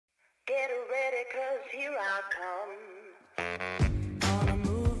Get ready, 'cause here I come. Gonna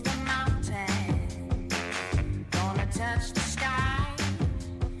move the mountain, gonna touch the sky,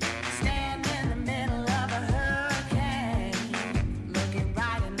 stand in the middle of a hurricane, looking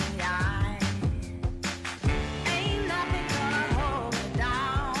right in the eye. Ain't nothing gonna hold me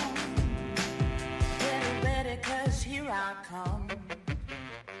down. Get ready, 'cause here I come.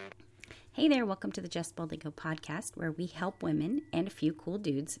 Hey there, welcome to the Just Boldly Go podcast, where we help women and a few cool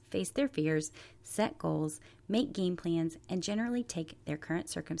dudes face their fears, set goals, make game plans, and generally take their current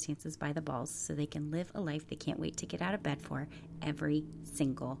circumstances by the balls so they can live a life they can't wait to get out of bed for every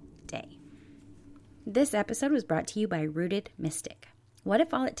single day. This episode was brought to you by Rooted Mystic. What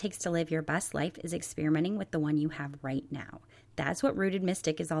if all it takes to live your best life is experimenting with the one you have right now? That's what Rooted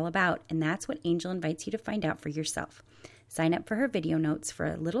Mystic is all about, and that's what Angel invites you to find out for yourself. Sign up for her video notes for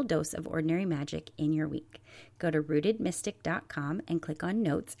a little dose of ordinary magic in your week. Go to rootedmystic.com and click on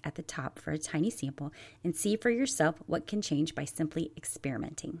notes at the top for a tiny sample and see for yourself what can change by simply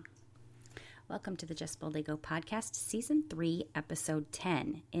experimenting. Welcome to the Just Boldly Go podcast, Season 3, Episode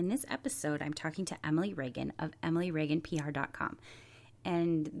 10. In this episode, I'm talking to Emily Reagan of emilyreaganpr.com.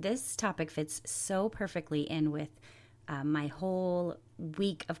 And this topic fits so perfectly in with my whole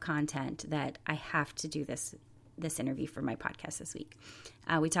week of content that I have to do this interview for my podcast this week.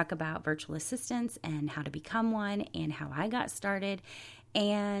 We talk about virtual assistants and how to become one and how I got started.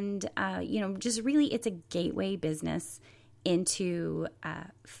 And, just really it's a gateway business into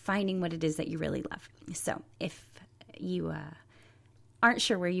finding what it is that you really love. So if you aren't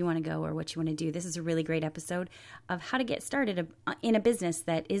sure where you want to go or what you want to do, this is a really great episode of how to get started in a business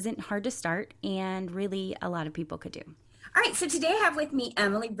that isn't hard to start and really a lot of people could do. All right, so today I have with me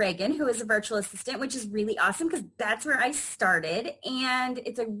Emily Reagan, who is a virtual assistant, which is really awesome because that's where I started. And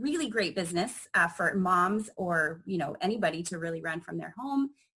it's a really great business for moms or, anybody to really run from their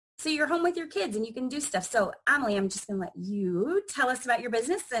home. So you're home with your kids and you can do stuff. So Emily, I'm just going to let you tell us about your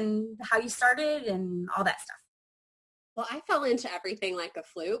business and how you started and all that stuff. Well, I fell into everything like a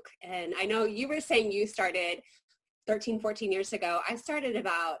fluke. And I know you were saying you started 13, 14 years ago. I started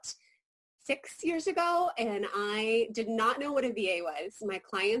about 6 years ago, and I did not know what a VA was. My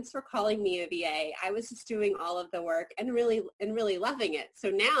clients were calling me a VA. I was just doing all of the work and really loving it. So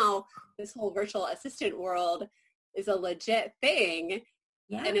now this whole virtual assistant world is a legit thing.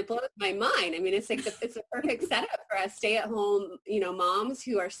 Yeah. And it blows my mind. I mean, it's like it's a perfect setup for us stay-at-home, moms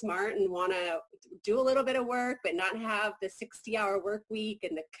who are smart and want to do a little bit of work, but not have the 60-hour work week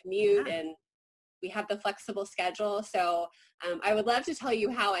and the commute. Yeah. And we have the flexible schedule. So I would love to tell you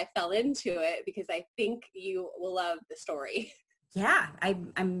how I fell into it because I think you will love the story. Yeah,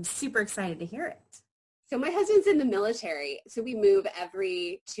 I'm super excited to hear it. So my husband's in the military, so we move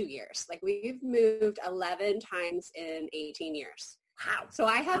every 2 years. Like we've moved 11 times in 18 years. Wow. So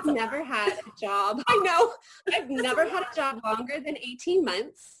I have never had a job. I know. I've never had a job longer than 18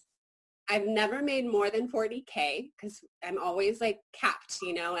 months. I've never made more than 40K because I'm always like capped,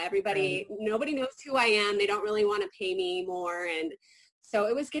 nobody knows who I am. They don't really want to pay me more. And so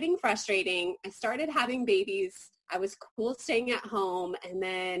it was getting frustrating. I started having babies. I was cool staying at home. And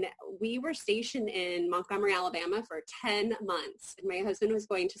then we were stationed in Montgomery, Alabama for 10 months. And my husband was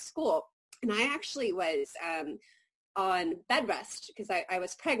going to school. And I actually was on bed rest because I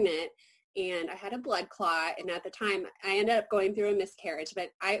was pregnant. And I had a blood clot. And at the time, I ended up going through a miscarriage. But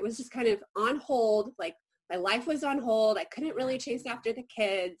I was just kind of on hold. Like, my life was on hold. I couldn't really chase after the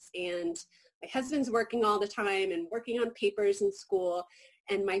kids. And my husband's working all the time and working on papers in school.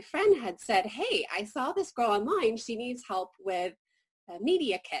 And my friend had said, hey, I saw this girl online. She needs help with a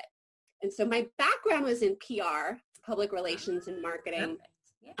media kit. And so my background was in PR, public relations and marketing.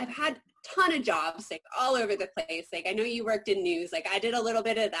 Yeah. I've had ton of jobs, like all over the place. Like I know you worked in news. Like I did a little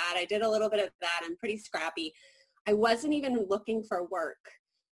bit of that. I did a little bit of that. I'm pretty scrappy. I wasn't even looking for work,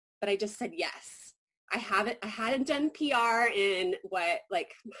 but I just said yes. I hadn't done PR in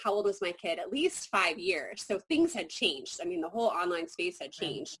how old was my kid? At least 5 years. So things had changed. I mean, the whole online space had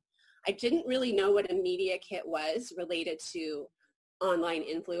changed. I didn't really know what a media kit was related to online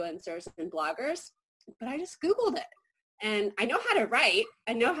influencers and bloggers, but I just Googled it. And I know how to write.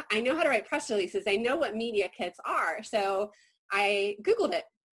 I know how to write press releases. I know what media kits are. So I Googled it.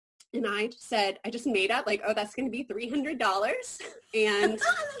 And I just made up that's going to be $300. And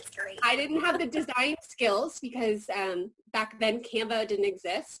that's great. I didn't have the design skills because back then Canva didn't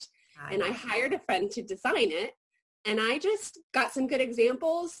exist. And I hired a friend to design it. And I just got some good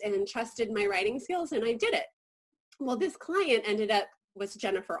examples and trusted my writing skills and I did it. Well, this client was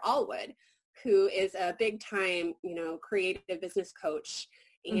Jennifer Allwood, who is a big time, creative business coach.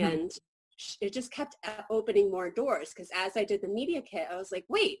 And it just kept opening more doors because as I did the media kit, I was like,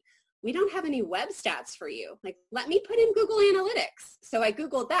 wait, we don't have any web stats for you. Like, let me put in Google Analytics. So I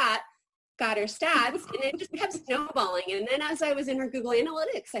Googled that, got her stats, and it just kept snowballing. And then as I was in her Google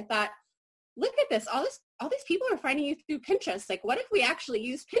Analytics, I thought, look at this. All these people are finding you through Pinterest. Like, what if we actually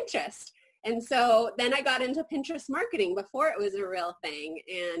use Pinterest? And so then I got into Pinterest marketing before it was a real thing.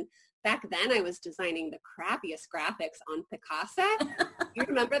 And back then I was designing the crappiest graphics on Picasa. You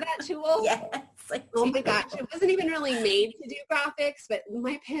remember that tool? Yes. Oh my gosh. It wasn't even really made to do graphics, but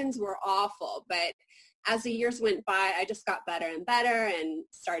my pins were awful. But as the years went by, I just got better and better and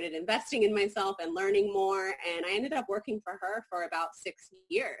started investing in myself and learning more. And I ended up working for her for about 6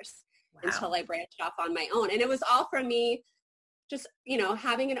 years until I branched off on my own. And it was all from me just,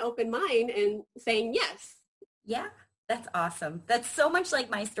 having an open mind and saying yes. Yeah, that's awesome. That's so much like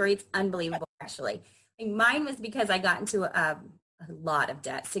my story. It's unbelievable, actually. Mine was because I got into a lot of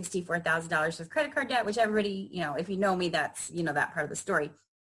debt, $64,000 of credit card debt, which everybody, if you know me, that's, that part of the story.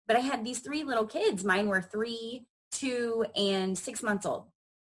 But I had these 3 little kids. Mine were 3, 2, and 6 months old.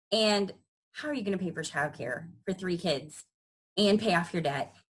 And how are you going to pay for childcare for 3 kids and pay off your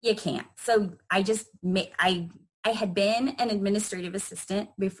debt? You can't. So I had been an administrative assistant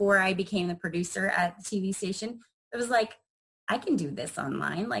before I became the producer at the TV station. It was like, I can do this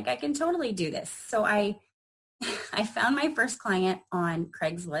online. Like, I can totally do this. So I found my first client on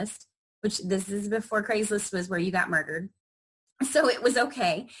Craigslist, which this is before Craigslist was where you got murdered. So it was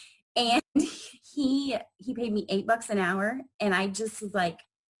okay. And he paid me $8 an hour. And I just was like,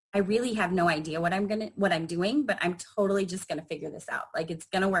 I really have no idea what I'm doing, but I'm totally just going to figure this out. Like, it's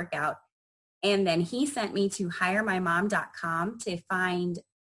going to work out. And then he sent me to hiremymom.com to find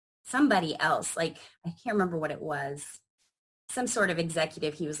somebody else. Like, I can't remember what it was. Some sort of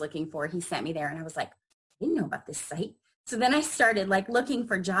executive he was looking for. He sent me there and I was like, I didn't know about this site. So then I started looking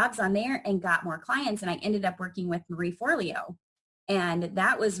for jobs on there and got more clients. And I ended up working with Marie Forleo. And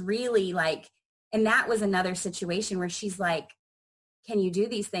that was really and that was another situation where she's like, can you do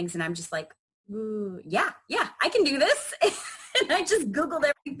these things? And I'm just like, yeah, I can do this. And I just Googled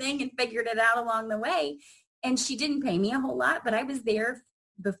everything and figured it out along the way. And she didn't pay me a whole lot, but I was there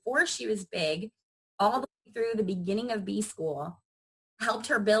before she was big, all the way through the beginning of B School, helped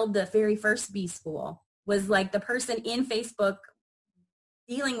her build the very first B School, was like the person in Facebook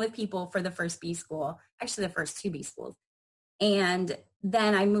dealing with people for the first B School, actually the first 2 B Schools. And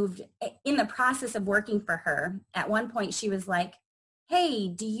then I moved in the process of working for her. At one point she was like, hey,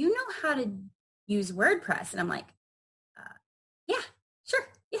 do you know how to use WordPress? And I'm like, yeah, sure.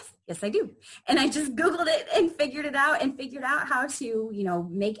 Yes, I do. And I just Googled it and figured out how to,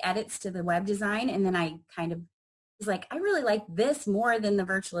 make edits to the web design. And then I kind of was like, I really like this more than the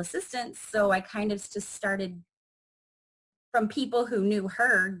virtual assistants. So I kind of just started from people who knew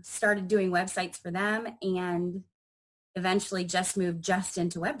her, started doing websites for them, and eventually just moved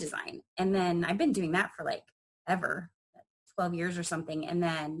into web design. And then I've been doing that for ever, 12 years or something. And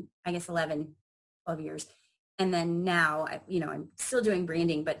then I guess 12 years. And then now, I'm still doing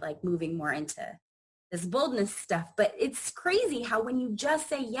branding, but moving more into this boldness stuff. But it's crazy how when you just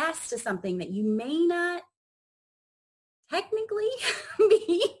say yes to something that you may not technically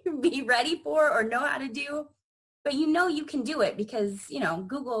be ready for or know how to do, but you can do it because,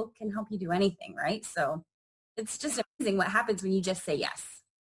 Google can help you do anything, right? So it's just amazing what happens when you just say yes.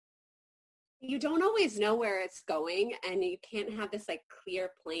 You don't always know where it's going, and you can't have this clear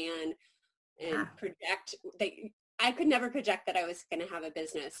plan and project that. I could never project that I was going to have a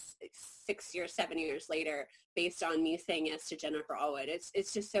business 6 years, 7 years later based on me saying yes to Jennifer Allwood.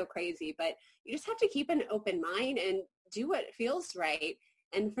 It's just so crazy, but you just have to keep an open mind and do what feels right.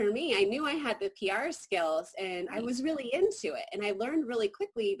 And for me, I knew I had the PR skills and I was really into it. And I learned really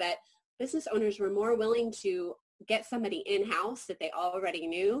quickly that business owners were more willing to get somebody in-house that they already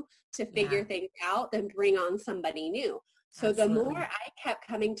knew to figure things out than bring on somebody new. So Absolutely. The more I kept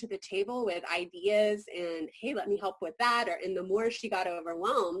coming to the table with ideas and, hey, let me help with that, and the more she got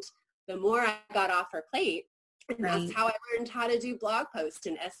overwhelmed, the more I got off her plate. And that's how I learned how to do blog posts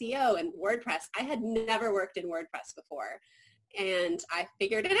and SEO and WordPress. I had never worked in WordPress before, and I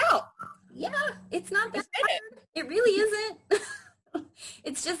figured it out. Yeah, it's not that hard. It really isn't.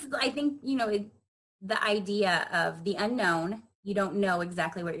 It's just, I think, the idea of the unknown. You don't know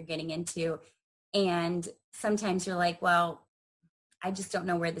exactly what you're getting into. And sometimes you're like, well, I just don't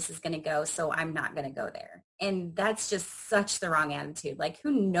know where this is going to go, so I'm not going to go there. And that's just such the wrong attitude.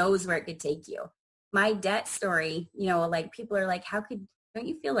 Who knows where it could take you? My debt story, people are like, don't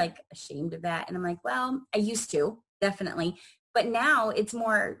you feel ashamed of that? And I'm like, well, I used to, definitely. But now it's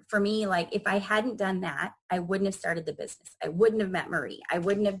more for me, if I hadn't done that, I wouldn't have started the business. I wouldn't have met Marie. I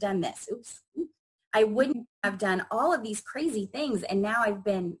wouldn't have done this. I wouldn't have done all of these crazy things. And now I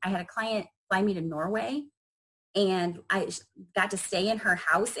had a client fly me to Norway, and I got to stay in her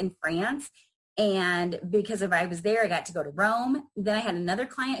house in France. And because I was there, I got to go to Rome. Then I had another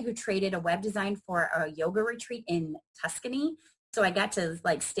client who traded a web design for a yoga retreat in Tuscany. So I got to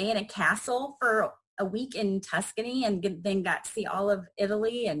like stay in a castle for a week in Tuscany, and then got to see all of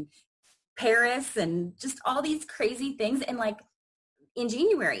Italy and Paris and just all these crazy things. And like in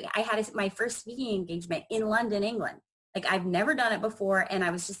January, I had my first speaking engagement in London, England. Like I've never done it before. And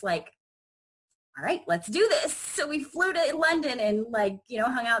I was just like, all right, let's do this. So we flew to London and like,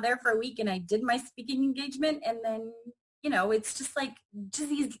 hung out there for a week, and I did my speaking engagement. And then, it's just like just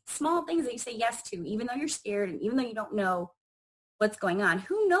these small things that you say yes to, even though you're scared and even though you don't know what's going on.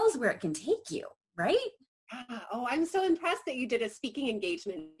 Who knows where it can take you, right? Oh, I'm so impressed that you did a speaking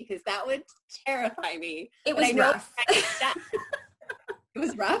engagement, because that would terrify me. It was rough. It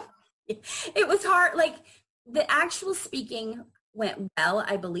was rough? It was hard. Like the actual speaking went well,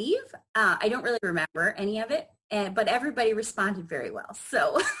 I believe. I don't really remember any of it, but everybody responded very well.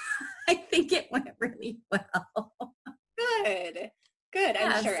 So I think it went really well. Good.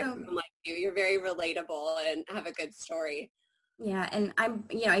 I'm sure everyone like you. You're very relatable and have a good story. Yeah. And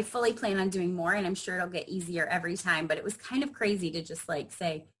I fully plan on doing more, and I'm sure it'll get easier every time. But it was kind of crazy to just like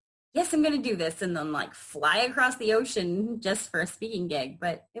say, yes, I'm going to do this, and then like fly across the ocean just for a speaking gig.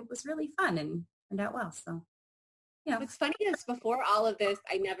 But it was really fun and turned out well. So. Yeah. What's funny is before all of this,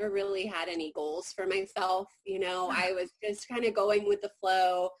 I never really had any goals for myself. I was just kind of going with the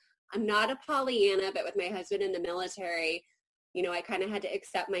flow. I'm not a Pollyanna, but with my husband in the military, I kind of had to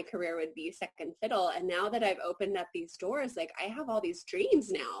accept my career would be second fiddle. And now that I've opened up these doors, like I have all these dreams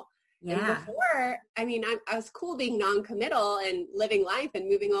now. Yeah. And before, I was cool being non-committal and living life and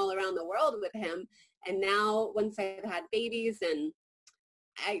moving all around the world with him. And now once I've had babies, and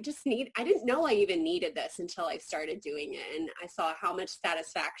I didn't know I even needed this until I started doing it. And I saw how much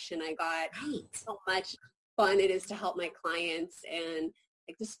satisfaction I got, how much fun it is to help my clients. And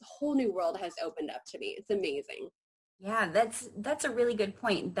like this whole new world has opened up to me. It's amazing. Yeah, that's a really good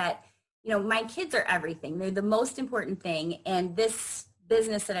point that, my kids are everything. They're the most important thing. And this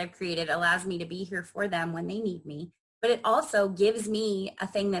business that I've created allows me to be here for them when they need me. But it also gives me a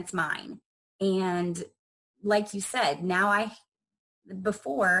thing that's mine. And like you said,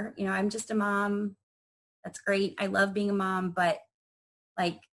 before, I'm just a mom. That's great. I love being a mom, but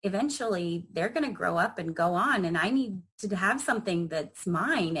like eventually they're going to grow up and go on, and I need to have something that's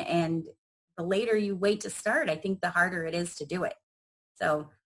mine. And the later you wait to start, I think the harder it is to do it. So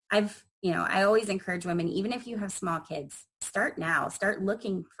I always encourage women, even if you have small kids, start now, start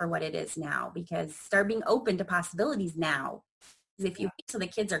looking for what it is now, because start being open to possibilities now. Because if you wait till the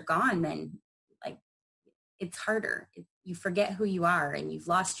kids are gone, then like it's harder. You forget who you are, and you've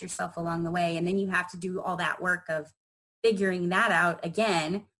lost yourself along the way. And then you have to do all that work of figuring that out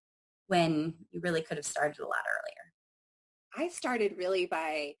again when you really could have started a lot earlier. I started really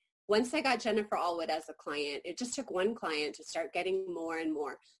once I got Jennifer Allwood as a client, it just took one client to start getting more and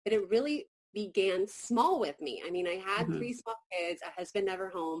more. But it really began small with me. I had 3 small kids, a husband never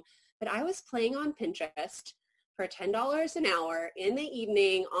home, but I was playing on Pinterest for $10 an hour in the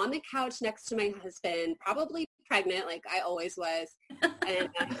evening on the couch next to my husband, probably pregnant like I always was. And,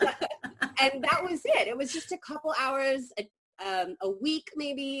 and that was it. It was just a couple hours a week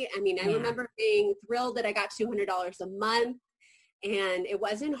maybe. I remember being thrilled that I got $200 a month, and it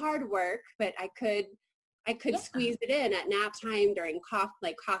wasn't hard work, but I could squeeze it in at nap time during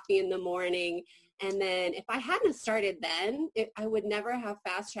coffee in the morning. And then if I hadn't started then, I would never have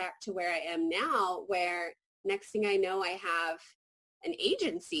fast tracked to where I am now, where next thing I know, I have an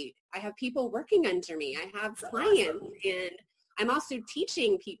agency. I have people working under me. I have clients, and I'm also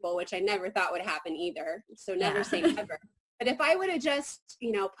teaching people, which I never thought would happen either. So never say never. But if I would have just,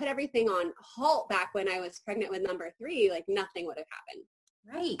 put everything on halt back when I was pregnant with number 3, like nothing would have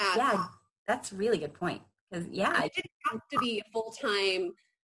happened. Right. That's a really good point. Because it didn't have to be a full-time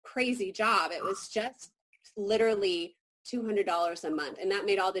crazy job. It was just literally $200 a month. And that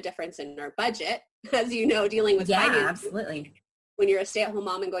made all the difference in our budget, as you know, dealing with finances. Absolutely. When you're a stay-at-home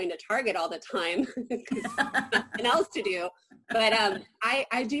mom and going to Target all the time, nothing else to do. But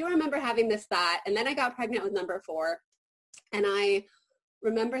I do remember having this thought, and then I got pregnant with number 4, and I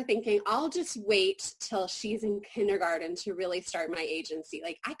remember thinking, I'll just wait till she's in kindergarten to really start my agency.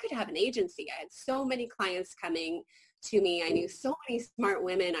 Like I could have an agency. I had so many clients coming to me. I knew so many smart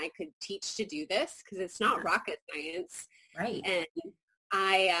women I could teach to do this, because it's not rocket science. Right. And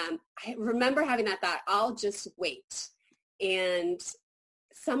I remember having that thought, I'll just wait. And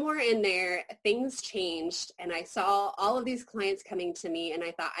somewhere in there, things changed, and I saw all of these clients coming to me, and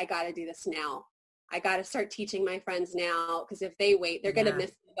I thought, I got to do this now. I got to start teaching my friends now, because if they wait, they're going to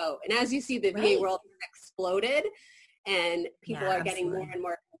miss the boat. And as you see, the VA world has exploded, and people are getting more and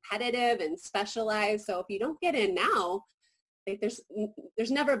more competitive and specialized. So if you don't get in now, like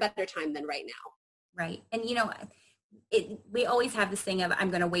there's never a better time than right now. Right. And, we always have this thing of, I'm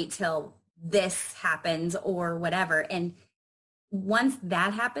going to wait till this happens or whatever. And once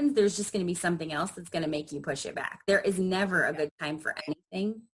that happens, there's just going to be something else that's going to make you push it back. There is never a good time for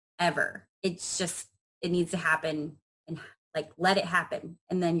anything, ever. It's just, it needs to happen, and like, let it happen,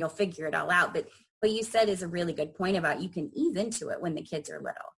 and then you'll figure it all out. But what you said is a really good point about, you can ease into it when the kids are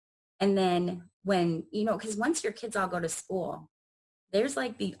little. And then when, because once your kids all go to school, there's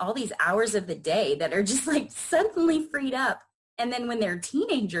like all these hours of the day that are just like suddenly freed up. And then when they're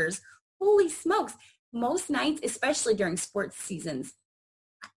teenagers, holy smokes, most nights, especially during sports seasons,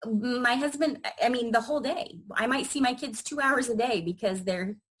 my husband, the whole day, I might see my kids 2 hours a day because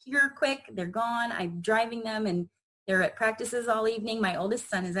they're here quick, they're gone, I'm driving them, and they're at practices all evening. My oldest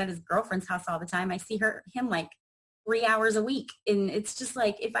son is at his girlfriend's house all the time. I see him like 3 hours a week. And it's just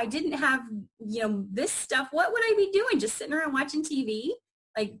like, if I didn't have, this stuff, what would I be doing? Just sitting around watching TV?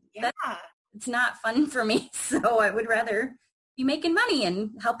 Like, it's not fun for me. So I would rather be making money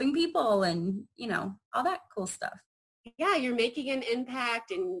and helping people and, all that cool stuff. Yeah, you're making an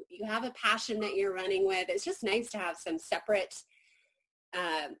impact and you have a passion that you're running with. It's just nice to have some separate,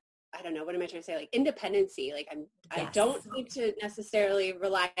 I don't know, what am I trying to say? Like independency. Like I don't need to necessarily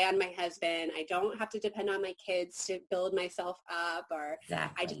rely on my husband. I don't have to depend on my kids to build myself up, or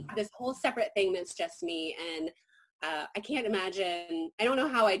I just have this whole separate thing that's just me. And I can't imagine, I don't know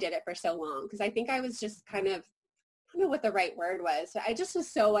how I did it for so long, because I think I was just kind of, I don't know what the right word was. I just was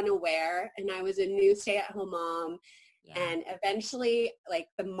so unaware, and I was a new stay-at-home mom. Yeah. And eventually, like,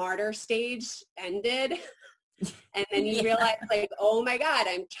 the martyr stage ended. And then you realize, like, oh my God,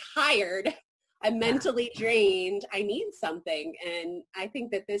 I'm tired. I'm mentally drained. I need something. And I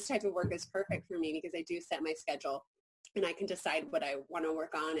think that this type of work is perfect for me, because I do set my schedule and I can decide what I want to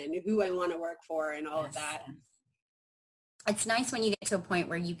work on and who I want to work for and all of that. It's nice when you get to a point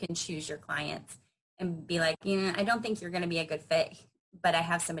where you can choose your clients and be like, I don't think you're going to be a good fit, but I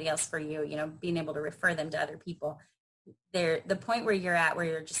have somebody else for you, being able to refer them to other people. The point where you're at, where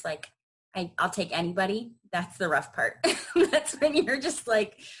you're just like, I'll take anybody. That's the rough part. That's when you're just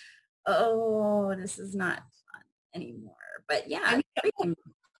like, oh, this is not fun anymore. But yeah.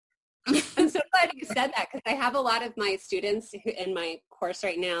 I'm so glad you said that, because I have a lot of my students in my course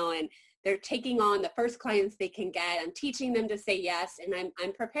right now, and they're taking on the first clients they can get. I'm teaching them to say yes, and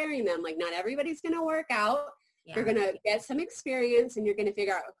I'm preparing them. Like, not everybody's going to work out. Yeah. You're going to get some experience, and you're going to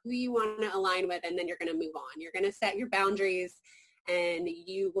figure out who you want to align with, and then you're going to move on. You're going to set your boundaries, and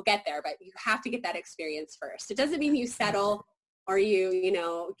you will get there, but you have to get that experience first. It doesn't mean you settle or you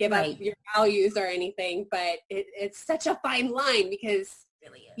give up your values or anything, but it's such a fine line, because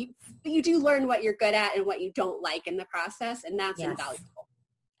really you do learn what you're good at and what you don't like in the process, and that's invaluable.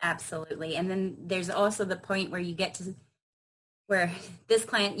 Absolutely. And then there's also the point where you get to where this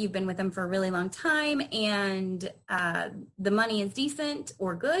client, you've been with them for a really long time, and the money is decent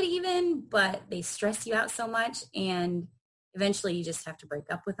or good even, but they stress you out so much, and eventually you just have to break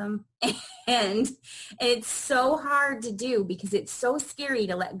up with them. And it's so hard to do, because it's so scary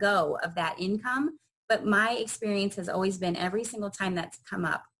to let go of that income. But my experience has always been, every single time that's come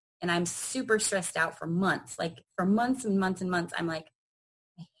up, and I'm super stressed out for months, like for months and months and months, I'm like,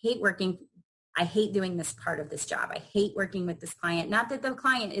 I hate doing this part of this job. I hate working with this client. Not that the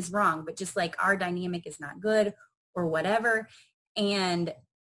client is wrong, but just like our dynamic is not good or whatever. And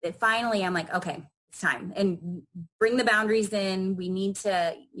finally I'm like, okay, it's time, and bring the boundaries in. We need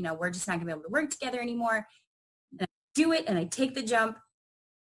to, we're just not gonna be able to work together anymore. And I do it, and I take the jump,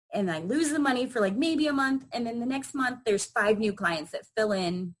 and I lose the money for like maybe a month. And then the next month there's 5 new clients that fill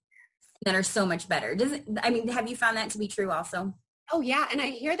in that are so much better. Have you found that to be true also? Oh yeah. And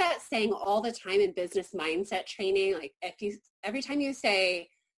I hear that saying all the time in business mindset training. Like, every time you say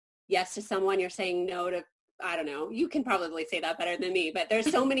yes to someone, you're saying no to, I don't know, you can probably say that better than me, but there's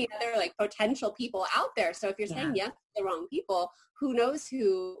so many other like potential people out there. So if you're saying yes to the wrong people, who knows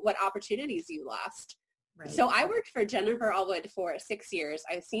what opportunities you lost. Right. So I worked for Jennifer Allwood for 6 years.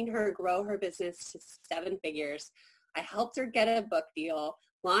 I've seen her grow her business to 7 figures. I helped her get a book deal,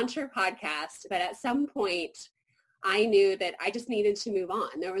 launch her podcast. But at some point, I knew that I just needed to move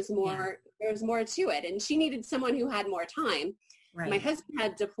on. There was more to it. And she needed someone who had more time. Right. My husband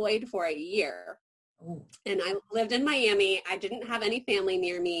had deployed for a year. Ooh. And I lived in Miami. I didn't have any family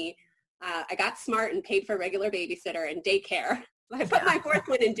near me. I got smart and paid for regular babysitter and daycare. I put my 4th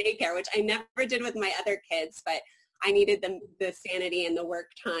one in daycare, which I never did with my other kids, but I needed the sanity and the work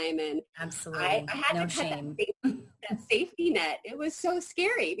time. And Absolutely. I had No to cut shame. that safety net. It was so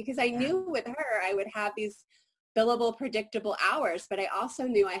scary because I knew with her, I would have these billable, predictable hours, but I also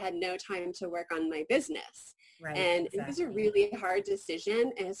knew I had no time to work on my business. Right. And it was a exactly. really hard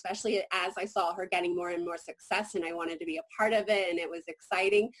decision, and especially as I saw her getting more and more success and I wanted to be a part of it and it was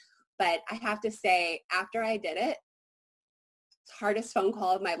exciting. But I have to say, after I did it, hardest phone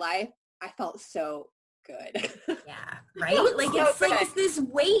call of my life, I felt so good. Yeah, right? Like So it's like good. this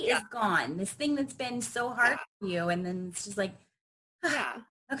weight Yeah. is gone. This thing that's been so hard for you. And then it's just like, Yeah.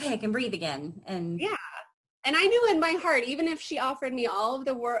 okay, I can breathe again. And Yeah. And I knew in my heart, even if she offered me all of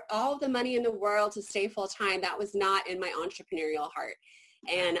the money in the world to stay full time, that was not in my entrepreneurial heart.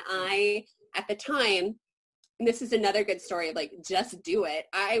 And I, at the time, and this is another good story of like, just do it.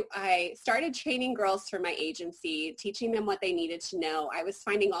 I started training girls for my agency, teaching them what they needed to know. I was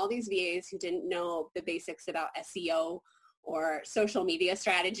finding all these VAs who didn't know the basics about SEO or social media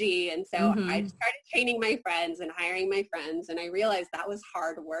strategy. And so I started training my friends and hiring my friends. And I realized that was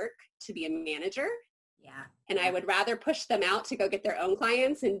hard work to be a manager. yeah. And I would rather push them out to go get their own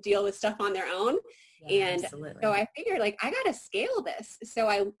clients and deal with stuff on their own. Yeah, And absolutely. so I figured like, I got to scale this. So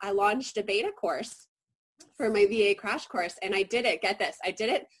I launched a beta course for my VA crash course. And I did it. Get this. I did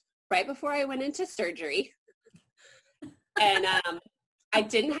it right before I went into surgery. And I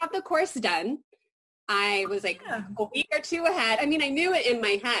didn't have the course done. I was like a week or two ahead. I mean, I knew it in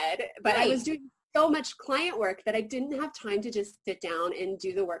my head, but I was doing so much client work that I didn't have time to just sit down and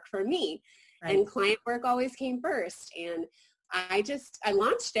do the work for me. Right. And client work always came first. And I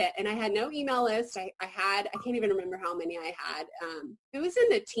launched it and I had no email list. I can't even remember how many I had. It was in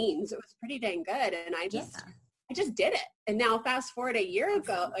the teens. It was pretty dang good. And I just did it. And now fast forward a year,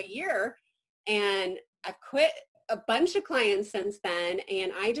 and I've quit a bunch of clients since then.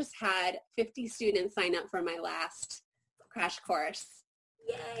 And I just had 50 students sign up for my last crash course.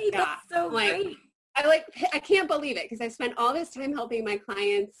 Yay, that's so great. I can't believe it because I spent all this time helping my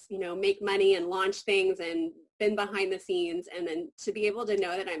clients, make money and launch things and been behind the scenes. And then to be able to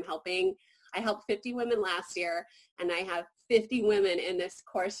know that I'm helping, I helped 50 women last year and I have 50 women in this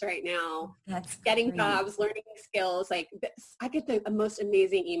course right now. That's getting great. jobs, learning skills. Like this, I get the most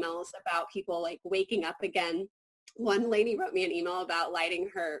amazing emails about people like waking up again. One lady wrote me an email about lighting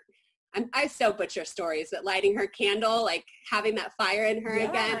her, I so butcher stories, but lighting her candle, like having that fire in her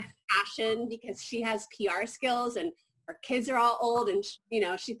again, passion, because she has PR skills and her kids are all old and,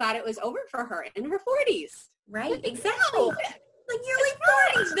 she thought it was over for her in her 40s. Right, exactly. Like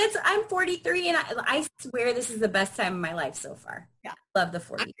you're like 40. I'm 43 and I swear this is the best time of my life so far. Yeah. Love the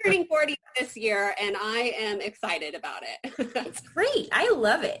 40. I'm turning 40 this year and I am excited about it. It's great. I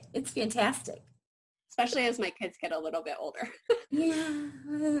love it. It's fantastic. Especially as my kids get a little bit older.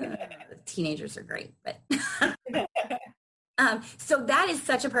 Yeah. Teenagers are great, but so that is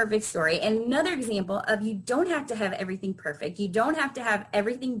such a perfect story. And another example of you don't have to have everything perfect. You don't have to have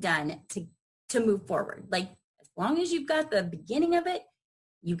everything done to move forward. Like as long as you've got the beginning of it,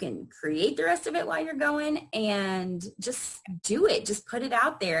 you can create the rest of it while you're going and just do it. Just put it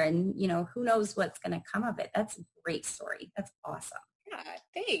out there and, who knows what's going to come of it. That's a great story. That's awesome. Yeah,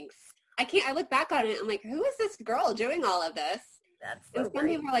 thanks. I look back on it. I'm like, who is this girl doing all of this? That's And so some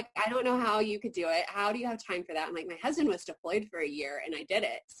great. people are like, I don't know how you could do it. How do you have time for that? I'm like, my husband was deployed for a year and I did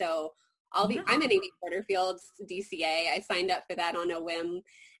it. So I'm in Navy Porterfield's DCA. I signed up for that on a whim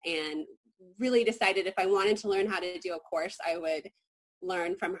and really decided if I wanted to learn how to do a course, I would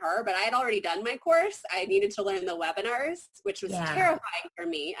learn from her. But I had already done my course. I needed to learn the webinars, which was terrifying for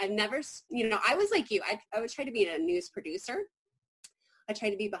me. I've never, I was like you. I would try to be a news producer. I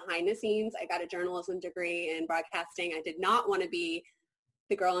tried to be behind the scenes. I got a journalism degree in broadcasting. I did not want to be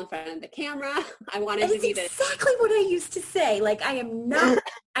the girl in front of the camera. I wanted to be exactly what I used to say. Like I don't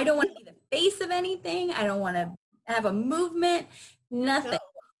want to be the face of anything. I don't want to have a movement, nothing. No.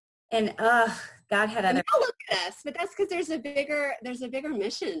 And God had other. Now look at us, but that's because there's a bigger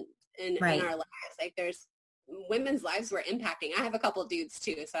mission in our lives. Like there's women's lives we're impacting. I have a couple of dudes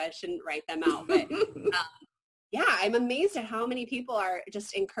too, so I shouldn't write them out. But yeah, I'm amazed at how many people are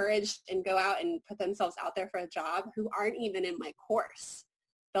just encouraged and go out and put themselves out there for a job who aren't even in my course.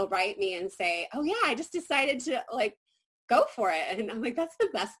 They'll write me and say, oh yeah, I just decided to go for it. And I'm like, that's the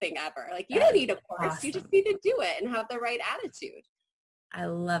best thing ever. Like you don't need a course. Awesome. You just need to do it and have the right attitude. I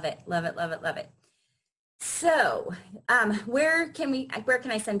love it. Love it. Love it. Love it. So where can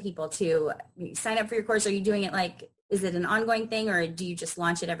I send people to sign up for your course? Are you doing it is it an ongoing thing or do you just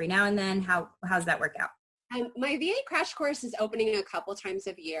launch it every now and then? How's that work out? My VA crash course is opening a couple times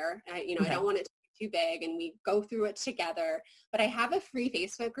a year. I don't want it to too big, and we go through it together. But I have a free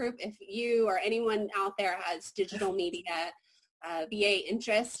Facebook group if you or anyone out there has digital media VA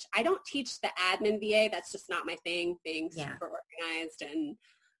interest. I don't teach the admin VA. That's just not my thing, being super organized. And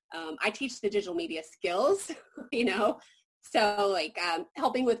I teach the digital media skills, So like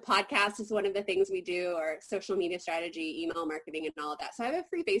helping with podcasts is one of the things we do, or social media strategy, email marketing, and all of that. So I have a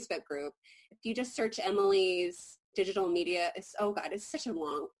free Facebook group. If you just search Emily's digital media, it's such a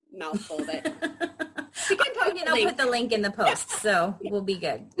long mouthful that you can I'll put the link in the post, so we'll be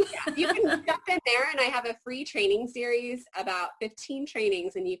good. Yeah, you can jump in there, and I have a free training series, about 15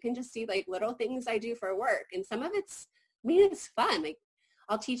 trainings, and you can just see like little things I do for work. And some of it's fun. Like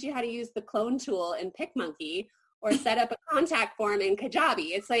I'll teach you how to use the clone tool in PicMonkey, or set up a contact form in Kajabi.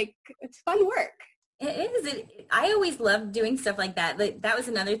 It's fun work. It is. I always loved doing stuff like that. That was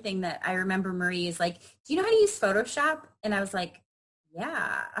another thing that I remember Marie is like, do you know how to use Photoshop? And I was like,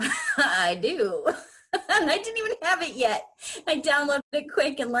 yeah, I do. I didn't even have it yet. I downloaded it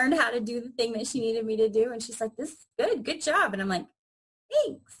quick and learned how to do the thing that she needed me to do. And she's like, this is good job. And I'm like,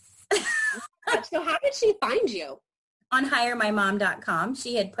 thanks. So how did she find you? On hiremymom.com.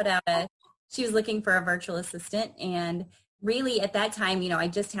 She had put out she was looking for a virtual assistant, and really at that time, I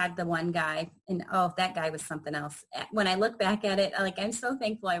just had the one guy, and that guy was something else. When I look back at it, I'm so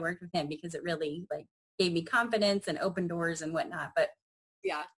thankful I worked with him, because it really gave me confidence and opened doors and whatnot. But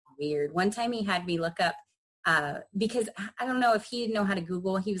yeah, weird. One time he had me look up, because I don't know if he didn't know how to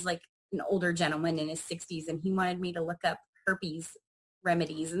Google. He was like an older gentleman in his 60s, and he wanted me to look up herpes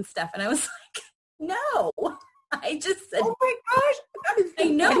remedies and stuff. And I was like, no, I just said, oh my gosh, I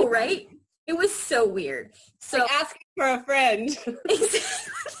know, right? It was so weird. So like asking for a friend.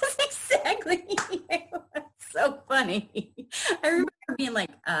 Exactly. It was so funny. I remember being like,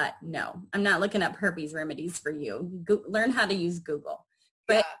 no, I'm not looking up herpes remedies for you. Learn how to use Google.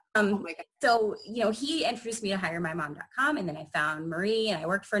 But oh my God. So, he introduced me to hiremymom.com, and then I found Marie, and I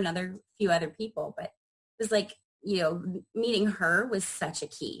worked for few other people. But it was like, meeting her was such a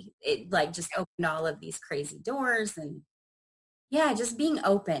key. It just opened all of these crazy doors, and just being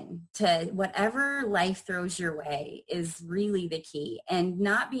open to whatever life throws your way is really the key, and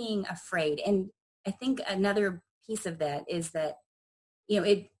not being afraid. And I think another piece of that is that,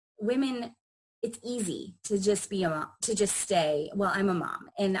 women, it's easy to just be a mom, to just say, well, I'm a mom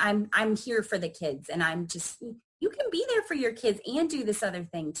and I'm here for the kids, and you can be there for your kids and do this other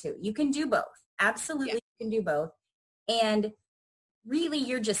thing too. You can do both. Absolutely. You can do both. And really,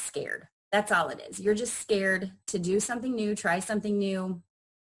 you're just scared. That's all it is. You're just scared to do something new, try something new,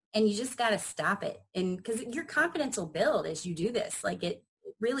 and you just got to stop it. And because your confidence will build as you do this. It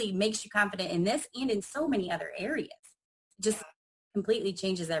really makes you confident in this and in so many other areas. It just completely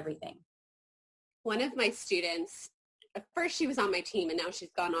changes everything. One of my students, at first she was on my team, and now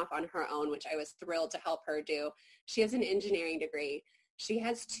she's gone off on her own, which I was thrilled to help her do. She has an engineering degree. She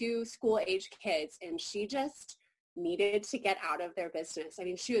has 2 school-age kids, and she just needed to get out of their business. I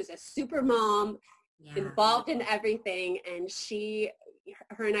mean, she was a super mom, involved in everything, and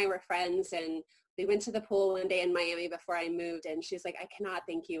her and I were friends, and we went to the pool one day in Miami before I moved, and she's like, I cannot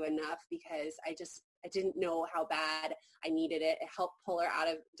thank you enough, because I didn't know how bad I needed it. It helped pull her out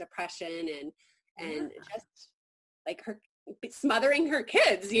of depression and just like her smothering her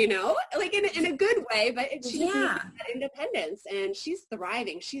kids, in a good way, but she needed that independence, and she's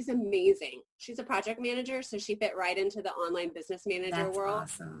thriving. She's amazing. She's a project manager, so she fit right into the online business manager world.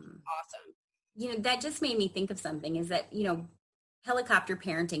 Awesome. Awesome. That just made me think of something, is that, helicopter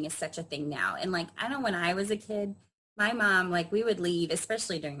parenting is such a thing now. And I know when I was a kid, my mom, we would leave,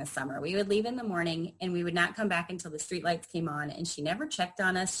 especially during the summer, we would leave in the morning and we would not come back until the streetlights came on, and she never checked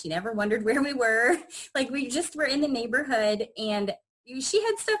on us. She never wondered where we were. We just were in the neighborhood, and she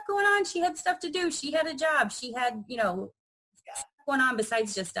had stuff going on. She had stuff to do. She had a job. She had, stuff going on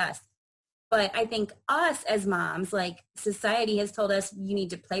besides just us. But I think us as moms, society has told us, you need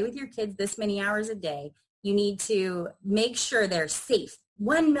to play with your kids this many hours a day. You need to make sure they're safe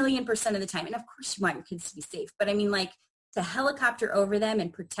 1,000,000% of the time. And of course you want your kids to be safe. But I mean, to helicopter over them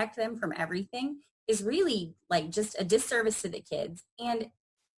and protect them from everything is really just a disservice to the kids. And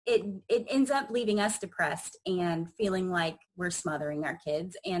it ends up leaving us depressed and feeling like we're smothering our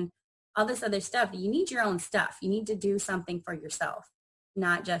kids and all this other stuff. You need your own stuff. You need to do something for yourself,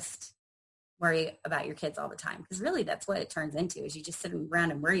 not just worry about your kids all the time. Because really that's what it turns into, is you just sit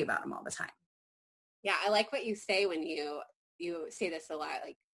around and worry about them all the time. Yeah, I like what you say when you say this a lot,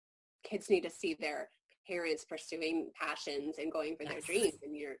 kids need to see their parents pursuing passions and going for their dreams,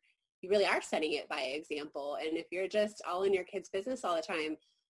 and you really are setting it by example. And if you're just all in your kids' business all the time,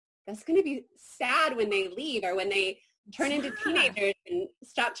 that's going to be sad when they leave, or when they turn into teenagers and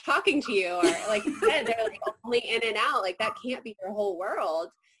stop talking to you, or like you said, they're like only in and out. Like that can't be your whole world.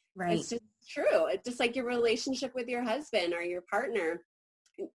 Right. It's just true. It's just like your relationship with your husband or your partner.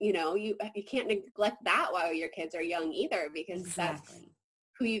 You know, you can't neglect that while your kids are young either, because that's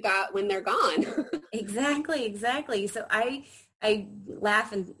who you got when they're gone. Exactly. So I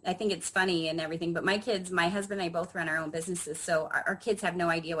laugh and I think it's funny and everything, but my kids, my husband and I both run our own businesses. So our kids have no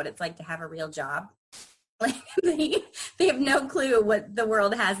idea what it's like to have a real job. Like they have no clue what the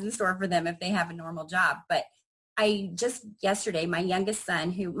world has in store for them if they have a normal job. But I just yesterday, my youngest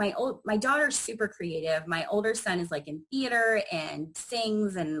son, my daughter's super creative. My older son is like in theater and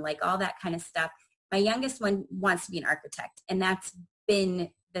sings and like all that kind of stuff. My youngest one wants to be an architect, and that's been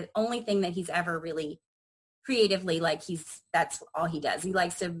the only thing that he's ever really creatively, like that's all he does. He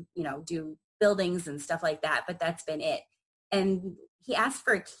likes to, do buildings and stuff like that, but that's been it. And he asked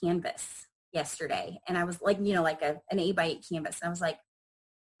for a canvas yesterday, and I was like, like an 8x8 canvas. And I was like,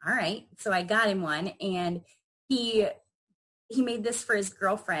 all right. So I got him one, and he made this for his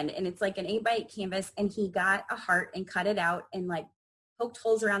girlfriend, and it's like an 8x8 canvas, and he got a heart and cut it out and like poked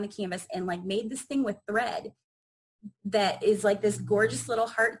holes around the canvas and like made this thing with thread that is like this gorgeous little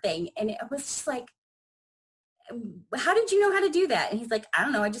heart thing. And it was just like, how did you know how to do that? And he's like, I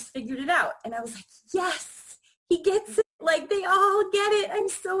don't know, I just figured it out. And I was like, yes, he gets it. Like they all get it. I'm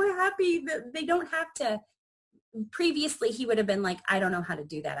so happy that they don't have to. Previously, he would have been like, I don't know how to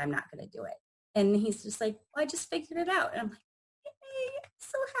do that. I'm not going to do it. And he's just like, well, I just figured it out. And I'm like, hey, I'm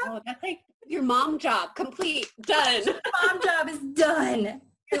so happy. Oh, that's like your mom job complete, done. Mom job is done.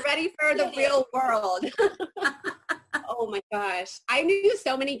 You're ready for the real world. Oh my gosh. I knew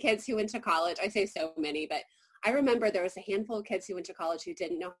so many kids who went to college. I say so many, but I remember there was a handful of kids who went to college who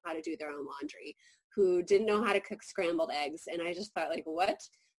didn't know how to do their own laundry, who didn't know how to cook scrambled eggs. And I just thought, like, what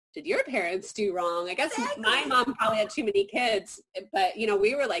did your parents do wrong? I guess my mom probably had too many kids, but,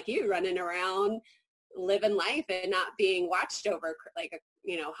 we were like you, running around, living life and not being watched over like a,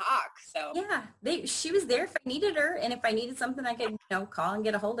 hawk. So yeah, she was there if I needed her. And if I needed something, I could, call and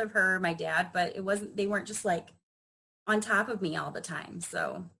get a hold of her, my dad, but they weren't just like on top of me all the time.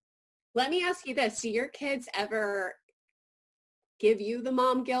 So let me ask you this. Do your kids ever give you the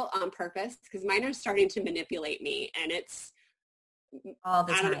mom guilt on purpose? Because mine are starting to manipulate me, and it's all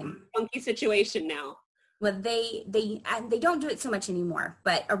the time. Funky situation now. Well, they don't do it so much anymore,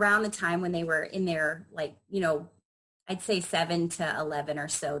 but around the time when they were in their, like, I'd say 7 to 11 or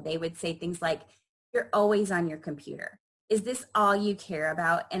so, they would say things like, you're always on your computer. Is this all you care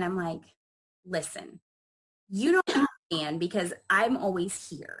about? And I'm like, listen, you don't understand, because I'm always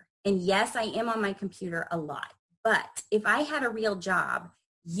here. And yes, I am on my computer a lot. But if I had a real job,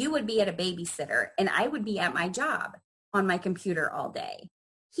 you would be at a babysitter and I would be at my job on my computer all day.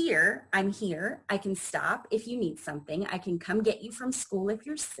 Here, I'm here. I can stop if you need something. I can come get you from school if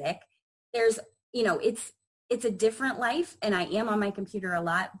you're sick. There's, it's a different life, and I am on my computer a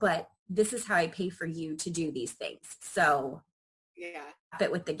lot, but this is how I pay for you to do these things. So yeah,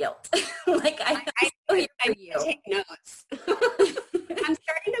 fit with the guilt. Like I take notes. I'm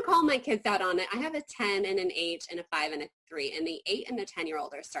starting to call my kids out on it. I have a 10 and an 8 and a 5 and a 3, and the 8 and the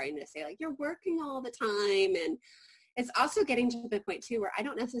 10-year-old are starting to say, like, you're working all the time. And it's also getting to the point too where I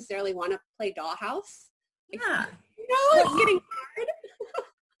don't necessarily want to play dollhouse. Yeah. It's getting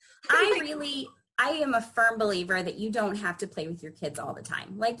hard. I am a firm believer that you don't have to play with your kids all the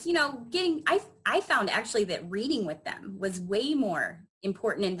time. Like, I found actually that reading with them was way more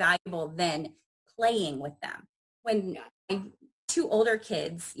important and valuable than playing with them. When my 2 older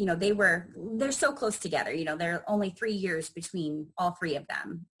kids, they're so close together, there are only 3 years between all 3 of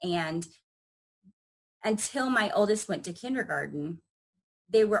them. And until my oldest went to kindergarten,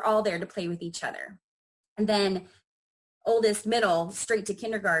 they were all there to play with each other. And then oldest, middle, straight to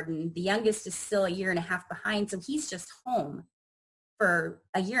kindergarten. The youngest is still 1.5 years behind. So he's just home for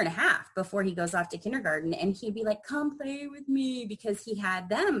 1.5 years before he goes off to kindergarten. And he'd be like, come play with me, because he had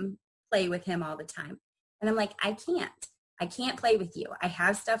them play with him all the time. And I'm like, I can't play with you. I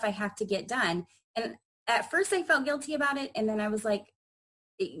have stuff I have to get done. And at first I felt guilty about it. And then I was like,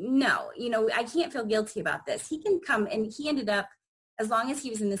 no, I can't feel guilty about this. He can come, and he ended up, as long as he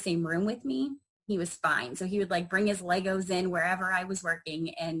was in the same room with me, he was fine. So he would like bring his Legos in wherever I was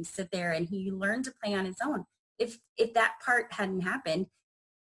working and sit there, and he learned to play on his own. If that part hadn't happened,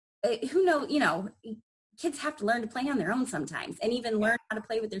 who knows, kids have to learn to play on their own sometimes, and even learn how to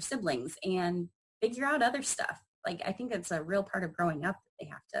play with their siblings and figure out other stuff. Like, I think that's a real part of growing up that they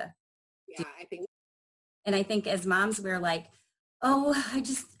have to do. And I think as moms, we're like, oh,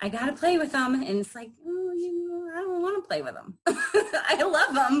 I got to play with them. And it's like, I don't want to play with them. I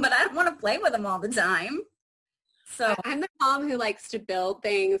love them, but I don't want to play with them all the time. So I'm the mom who likes to build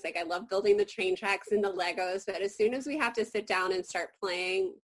things. Like I love building the train tracks and the Legos, but as soon as we have to sit down and start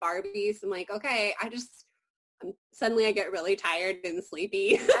playing Barbies, I'm like, okay, suddenly I get really tired and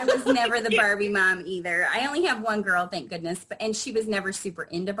sleepy. I was never the Barbie mom either. I only have one girl, thank goodness, and she was never super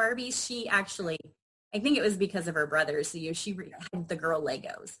into Barbies. She actually, I think it was because of her brothers. So, she had the girl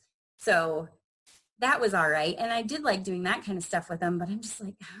Legos. So that was all right. And I did like doing that kind of stuff with them, but I'm just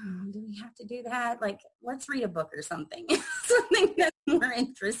like, oh, do we have to do that? Like, let's read a book or something, something that's more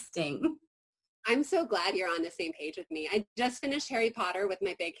interesting. I'm so glad you're on the same page with me. I just finished Harry Potter with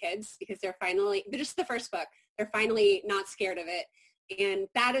my big kids because they're just the first book. They're finally not scared of it. And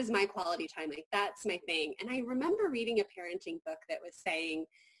that is my quality time. Like, that's my thing. And I remember reading a parenting book that was saying,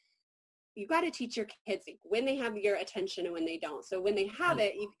 you got to teach your kids like, when they have your attention and when they don't. So when they have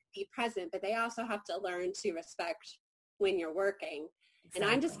it, you can be present, but they also have to learn to respect when you're working. Exactly. And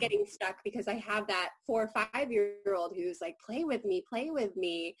I'm just getting stuck because I have that 4 or 5-year-old who's like, play with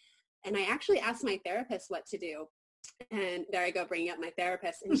me. And I actually asked my therapist what to do. And there I go, bringing up my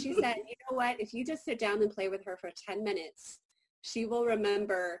therapist. And she said, you know what, if you just sit down and play with her for 10 minutes, she will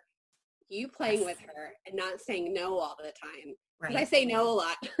remember you playing with her and not saying no all the time. Right. I say no a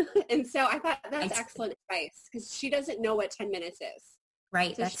lot. And so I thought that's excellent advice because she doesn't know what 10 minutes is.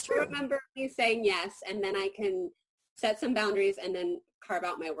 Right. So that's true. Remember me saying yes, and then I can set some boundaries and then carve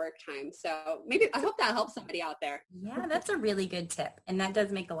out my work time. So maybe I hope that helps somebody out there. Yeah, that's a really good tip. And that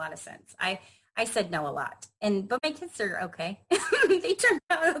does make a lot of sense. I said no a lot. But my kids are okay. They turned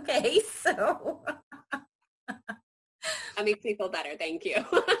out okay. So that makes me feel better. Thank you.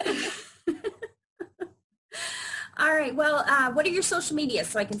 All right. Well, what are your social media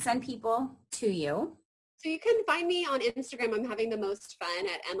so I can send people to you? So you can find me on Instagram. I'm having the most fun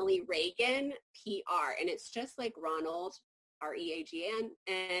at Emily Reagan PR, and it's just like Ronald, Reagan.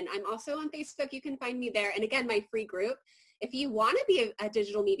 And I'm also on Facebook. You can find me there. And again, my free group. If you want to be a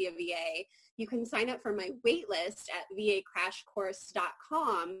digital media VA, you can sign up for my wait list at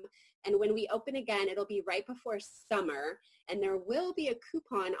vacrashcourse.com. And when we open again, it'll be right before summer. And there will be a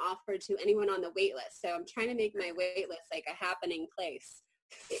coupon offered to anyone on the wait list. So I'm trying to make my wait list like a happening place.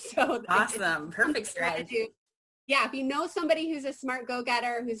 So awesome. Perfect strategy. Yeah, if you know somebody who's a smart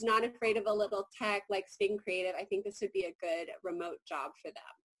go-getter, who's not afraid of a little tech, likes being creative, I think this would be a good remote job for them.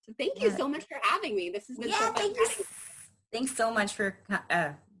 So thank you so much for having me. This has been so fun. Thanks so much for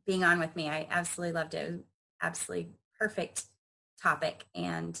being on with me. I absolutely loved it. It was absolutely perfect topic,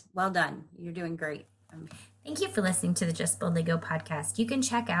 and well done. You're doing great. Thank you for listening to the Just Boldly Go podcast. You can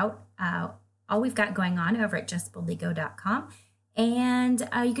check out all we've got going on over at justboldlygo.com. And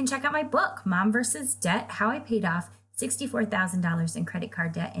you can check out my book, Mom vs. Debt, How I Paid Off $64,000 in credit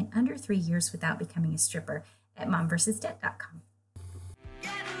card debt in under 3 years without becoming a stripper at momvsdebt.com.